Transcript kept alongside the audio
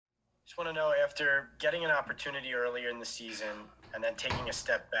Just want to know, after getting an opportunity earlier in the season and then taking a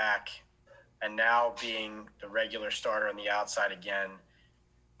step back and now being the regular starter on the outside again,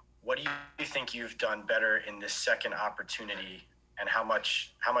 what do you think you've done better in this second opportunity, and how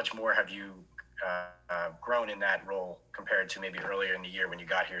much more have you grown in that role compared to maybe earlier in the year when you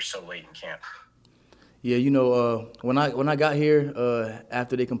got here so late in camp? Yeah, when I got here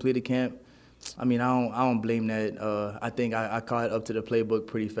after they completed camp, I mean, I don't blame that. I think I caught up to the playbook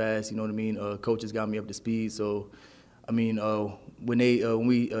pretty fast. You know what I mean? Coaches got me up to speed. So, I mean, when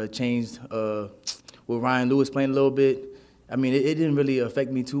we changed with Ryan Lewis playing a little bit, I mean, it didn't really affect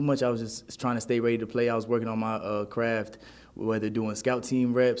me too much. I was just trying to stay ready to play. I was working on my craft, whether doing scout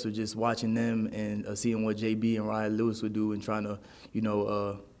team reps or just watching them and seeing what JB and Ryan Lewis would do and trying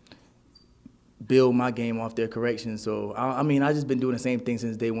to, build my game off their corrections. So, I mean, I just been doing the same thing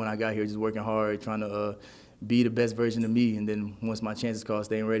since day one I got here, just working hard, trying to be the best version of me, and then once my chances call,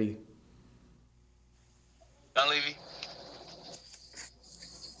 staying ready. Don Levy.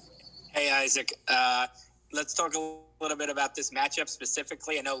 Hey, Isaac. Let's talk a little bit about this matchup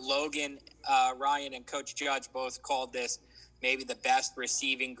specifically. I know Logan, Ryan, and Coach Judge both called this maybe the best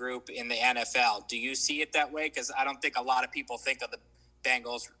receiving group in the NFL. Do you see it that way? Because I don't think a lot of people think of the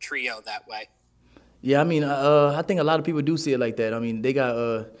Bengals trio that way. Yeah, I mean, I think a lot of people do see it like that. I mean, they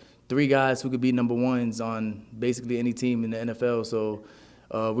got three guys who could be number ones on basically any team in the NFL. So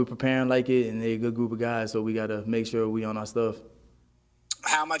we're preparing like it, and they're a good group of guys. So we got to make sure we on our stuff.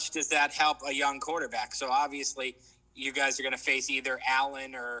 How much does that help a young quarterback? So obviously, you guys are going to face either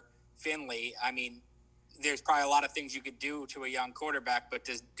Allen or Finley. I mean, there's probably a lot of things you could do to a young quarterback, but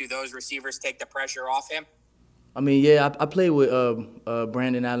do those receivers take the pressure off him? I mean, yeah, I played with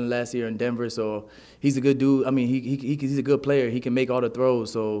Brandon Allen last year in Denver, so he's a good dude. I mean, he's a good player. He can make all the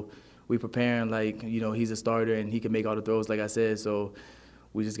throws, so we preparing like, he's a starter and he can make all the throws, like I said. So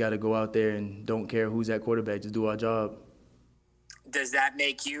we just got to go out there and don't care who's at quarterback, just do our job. Does that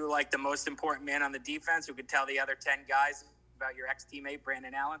make you like the most important man on the defense who could tell the other 10 guys about your ex-teammate,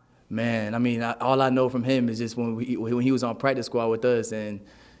 Brandon Allen? Man, I mean, all I know from him is just when he was on practice squad with us, and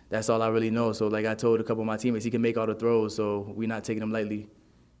that's all I really know. So, like I told a couple of my teammates, he can make all the throws, so we're not taking him lightly.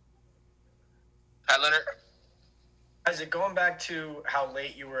 Hi, Leonard. Isaac, going back to how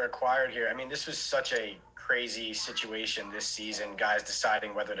late you were acquired here, I mean, this was such a crazy situation this season, guys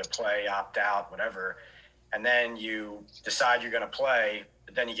deciding whether to play, opt out, whatever, and then you decide you're going to play,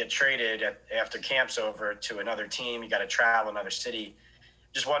 but then you get traded after camp's over to another team. You got to travel another city.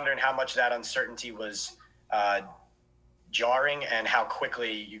 Just wondering how much that uncertainty was jarring and how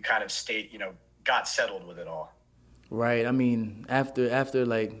quickly you kind of got settled with it all. Right. I mean, after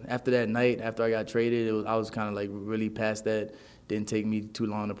that night, after I got traded, I was kind of like really past that. Didn't take me too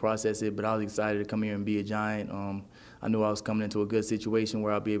long to process it, but I was excited to come here and be a Giant. I knew I was coming into a good situation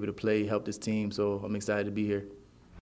where I'll be able to play, help this team, so I'm excited to be here.